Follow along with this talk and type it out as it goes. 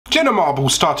Jenna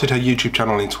Marbles started her YouTube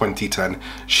channel in 2010.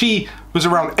 She was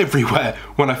around everywhere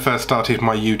when I first started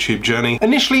my YouTube journey.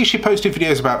 Initially, she posted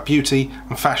videos about beauty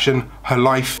and fashion, her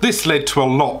life. This led to a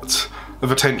lot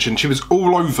of attention. She was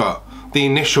all over the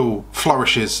initial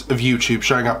flourishes of YouTube,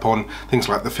 showing up on things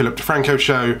like the 𝗘𝗃𝗲𝗁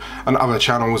show and other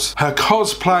channels. Her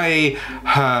cosplay,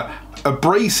 her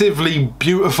abrasively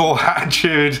beautiful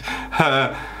attitude,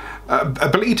 her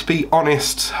ability to be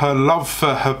honest, her love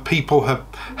for her people,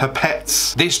 her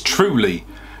pets. This truly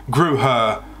grew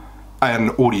her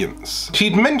an audience.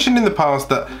 She'd mentioned in the past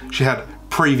that she had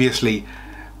previously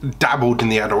dabbled in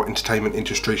the adult entertainment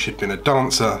industry. She'd been a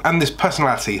dancer, and this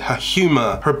personality, her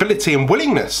humour, her ability and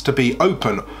willingness to be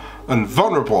open and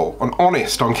vulnerable and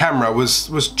honest on camera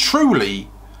was truly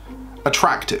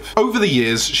attractive. Over the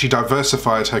years, she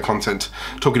diversified her content,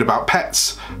 talking about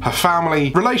pets, her family,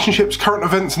 relationships, current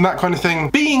events and that kind of thing.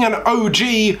 Being an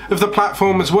OG of the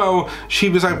platform as well, she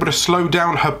was able to slow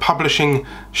down her publishing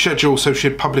schedule, so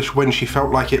she'd publish when she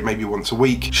felt like it, maybe once a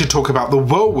week. She'd talk about the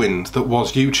whirlwind that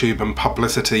was YouTube and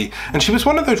publicity, and she was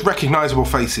one of those recognisable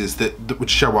faces that would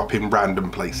show up in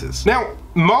random places. Now,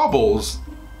 Marbles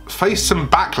faced some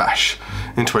backlash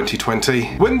in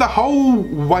 2020 when the whole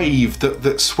wave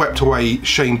that swept away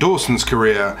Shane Dawson's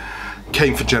career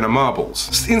came for Jenna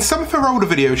Marbles. In some of her older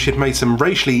videos, she had made some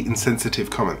racially insensitive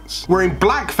comments, wearing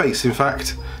blackface in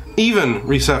fact, even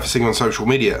resurfacing on social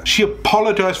media. She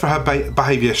apologised for her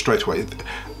behaviour straight away.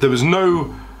 There was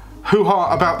no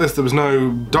hoo-ha about this, there was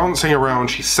no dancing around.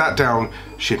 She sat down,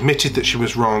 she admitted that she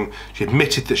was wrong, she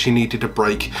admitted that she needed a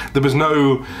break. There was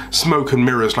no smoke and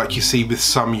mirrors like you see with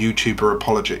some YouTuber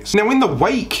apologies. Now, in the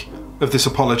wake of this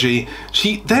apology,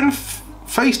 she then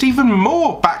faced even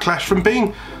more backlash from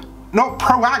being not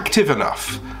proactive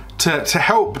enough to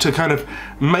help to kind of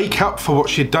make up for what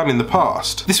she'd done in the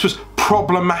past. This was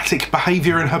problematic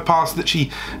behaviour in her past that she's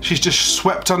just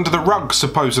swept under the rug,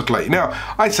 supposedly. Now,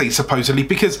 I say supposedly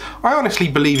because I honestly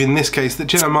believe in this case that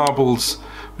Jenna Marbles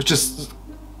was just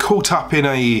caught up in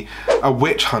a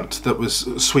witch hunt that was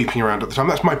sweeping around at the time.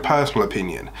 That's my personal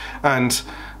opinion. And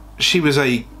she was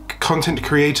a content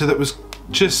creator that was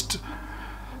just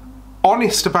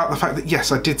honest about the fact that,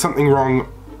 yes, I did something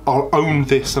wrong, I'll own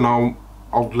this and I'll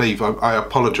leave, I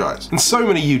apologise. And so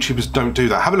many YouTubers don't do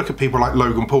that. Have a look at people like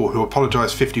Logan Paul, who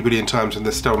apologised 50 billion times and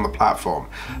they're still on the platform.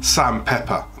 Sam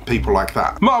Pepper, people like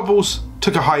that. Marbles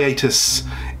took a hiatus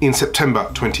in September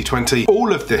 2020.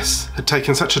 All of this had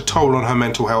taken such a toll on her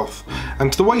mental health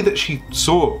and the way that she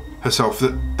saw herself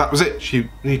that was it, she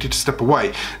needed to step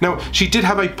away. Now, she did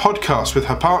have a podcast with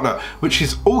her partner, which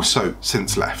she's also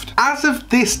since left. As of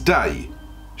this day,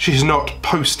 she's not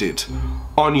posted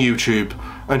on YouTube,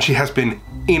 and she has been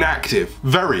inactive,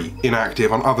 very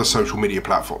inactive on other social media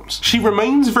platforms. She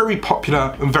remains very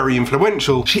popular and very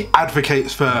influential. She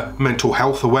advocates for mental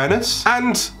health awareness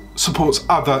and supports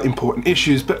other important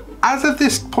issues, but as of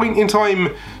this point in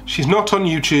time, she's not on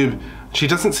YouTube. She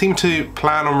doesn't seem to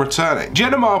plan on returning.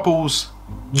 Jenna Marbles'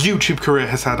 YouTube career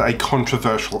has had a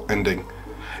controversial ending.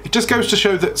 It just goes to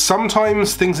show that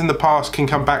sometimes things in the past can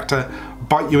come back to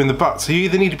bite you in the butt, so you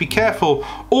either need to be careful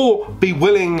or be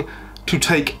willing to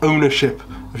take ownership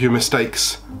of your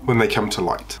mistakes when they come to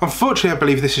light. Unfortunately, I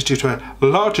believe this is due to a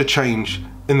larger change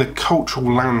in the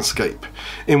cultural landscape,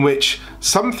 in which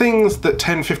some things that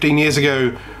 10, 15 years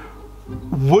ago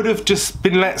would have just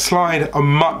been let slide are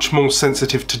much more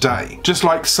sensitive today. Just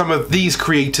like some of these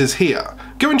creators here.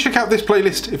 Go and check out this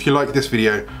playlist if you like this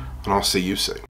video, and I'll see you soon.